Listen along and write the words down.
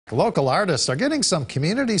Local artists are getting some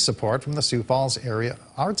community support from the Sioux Falls Area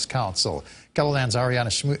Arts Council. KELOLAND's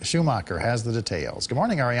Ariana Schumacher has the details. Good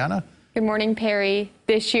morning, Ariana. Good morning, Perry.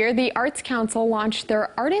 This year, the Arts Council launched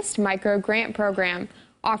their Artist Micro Grant program,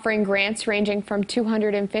 offering grants ranging from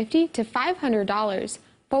 $250 to $500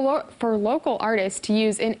 for local artists to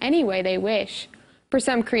use in any way they wish. For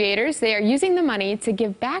some creators, they are using the money to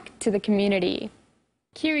give back to the community.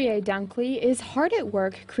 Kyrie Dunkley is hard at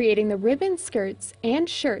work creating the ribbon skirts and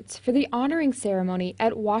shirts for the honoring ceremony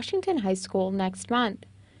at Washington High School next month.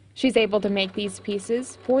 She's able to make these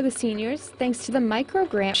pieces for the seniors thanks to the micro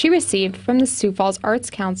grant she received from the Sioux Falls Arts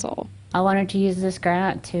Council. I wanted to use this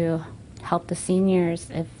grant to help the seniors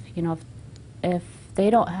if they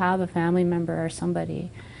don't have a family member or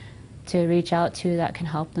somebody to reach out to that can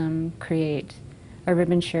help them create a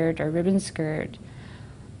ribbon shirt or ribbon skirt.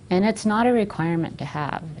 And it's not a requirement to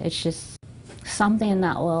have. It's just something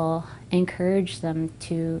that will encourage them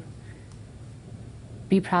to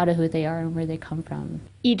be proud of who they are and where they come from.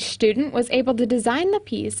 Each student was able to design the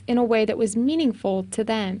piece in a way that was meaningful to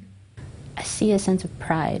them. I see a sense of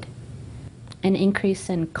pride, an increase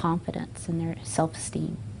in confidence in their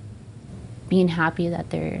self-esteem, being happy that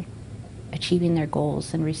they're achieving their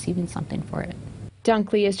goals and receiving something for it.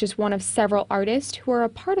 Dunkley is just one of several artists who are a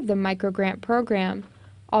part of the microgrant program,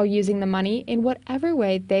 all using the money in whatever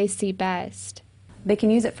way they see best. They can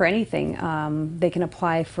use it for anything. They can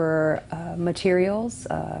apply for materials.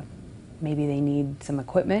 Maybe they need some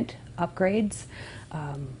equipment upgrades,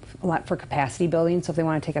 a lot for capacity building, so if they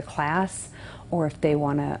want to take a class or if they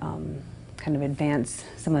want to kind of advance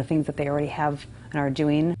some of the things that they already have and are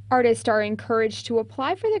doing. Artists are encouraged to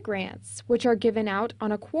apply for the grants, which are given out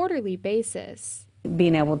on a quarterly basis.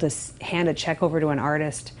 Being able to hand a check over to an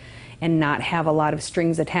artist and not have a lot of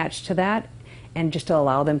strings attached to that, and just to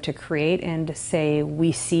allow them to create and to say,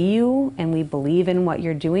 we see you and we believe in what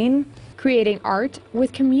you're doing. Creating art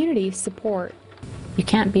with community support. You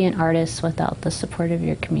can't be an artist without the support of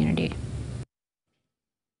your community.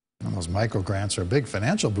 And those micro grants are a big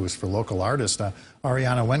financial boost for local artists.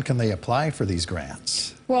 Ariana, when can they apply for these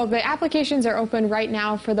grants? Well, the applications are open right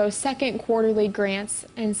now for those second quarterly grants,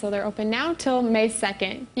 and so they're open now till May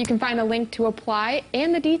 2nd. You can find a link to apply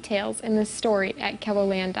and the details in this story at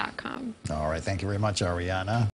KELOLAND.com. All right, thank you very much, Ariana.